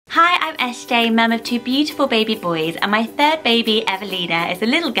I'm SJ, mum of 2 beautiful baby boys, and my 3rd baby, Evelina, is a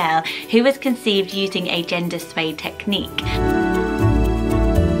little girl who was conceived using a gender sway technique.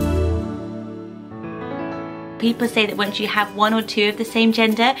 People say that once you have 1 or 2 of the same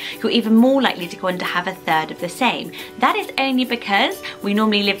gender, you're even more likely to go on to have a 3rd of the same. That is only because we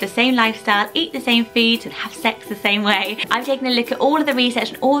normally live the same lifestyle, eat the same foods, and have sex the same way. I've taken a look at all of the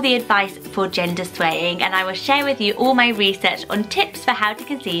research and all the advice for gender swaying, and I will share with you all my research on tips for how to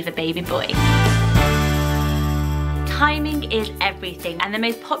conceive a baby boy. Timing is everything, and the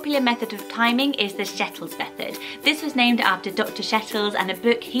most popular method of timing is the Shettles method. This was named after Dr. Shettles and a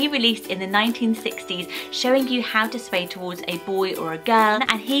book he released in the 1960s showing you how to sway towards a boy or a girl,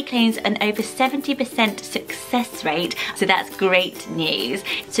 and he claims an over 70% success rate, so that's great news.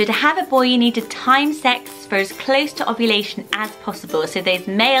 So to have a boy, you need to time sex for as close to ovulation as possible, so those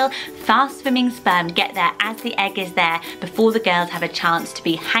male fast swimming sperm get there as the egg is there before the girls have a chance to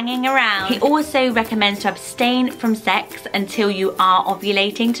be hanging around. He also recommends to abstain from sex until you are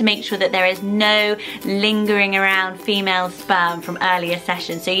ovulating to make sure that there is no lingering around female sperm from earlier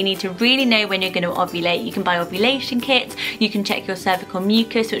sessions. So you need to really know when you're going to ovulate. You can buy ovulation kits, you can check your cervical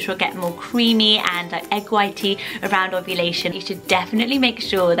mucus, which will get more creamy and egg whitey around ovulation. You should definitely make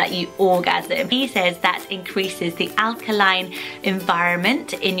sure that you orgasm. He says that increases the alkaline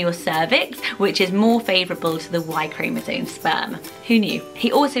environment in your cervix, which is more favourable to the Y chromosome sperm. Who knew?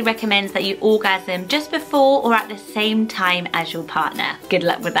 He also recommends that you orgasm just before or at the same time as your partner. Good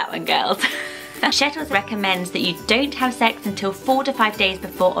luck with that one, girls. Shettles recommends that you don't have sex until 4 to 5 days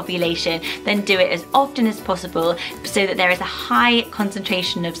before ovulation, then do it as often as possible so that there is a high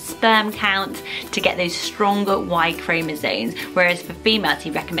concentration of sperm count to get those stronger Y chromosomes, whereas for females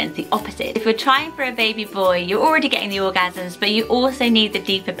he recommends the opposite. If you're trying for a baby boy, you're already getting the orgasms, but you also need the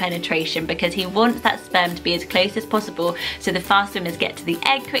deeper penetration because he wants that sperm to be as close as possible so the fast swimmers get to the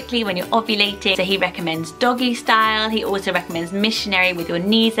egg quickly when you're ovulating. So he recommends doggy style. He also recommends missionary with your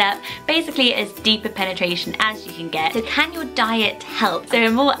knees up, basically as deeper penetration as you can get. So can your diet help? So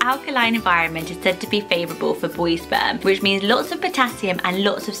a more alkaline environment is said to be favourable for boy sperm, which means lots of potassium and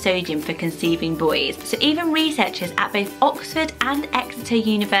lots of sodium for conceiving boys. So even researchers at both Oxford and Exeter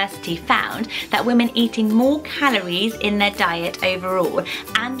University found that women eating more calories in their diet overall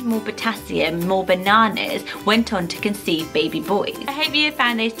and more potassium, more bananas, went on to conceive baby boys. I hope you have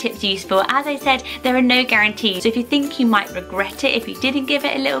found those tips useful. As I said, there are no guarantees, so if you think you might regret it if you didn't give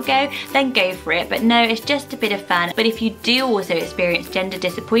it a little go, then go for it. But no, it's just a bit of fun. But if you do also experience gender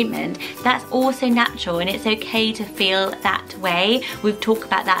disappointment, that's also natural and it's okay to feel that way. We've talked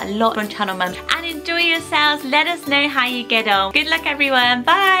about that a lot on Channel Mum. And enjoy yourselves. Let us know how you get on. Good luck, everyone.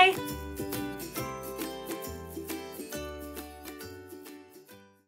 Bye.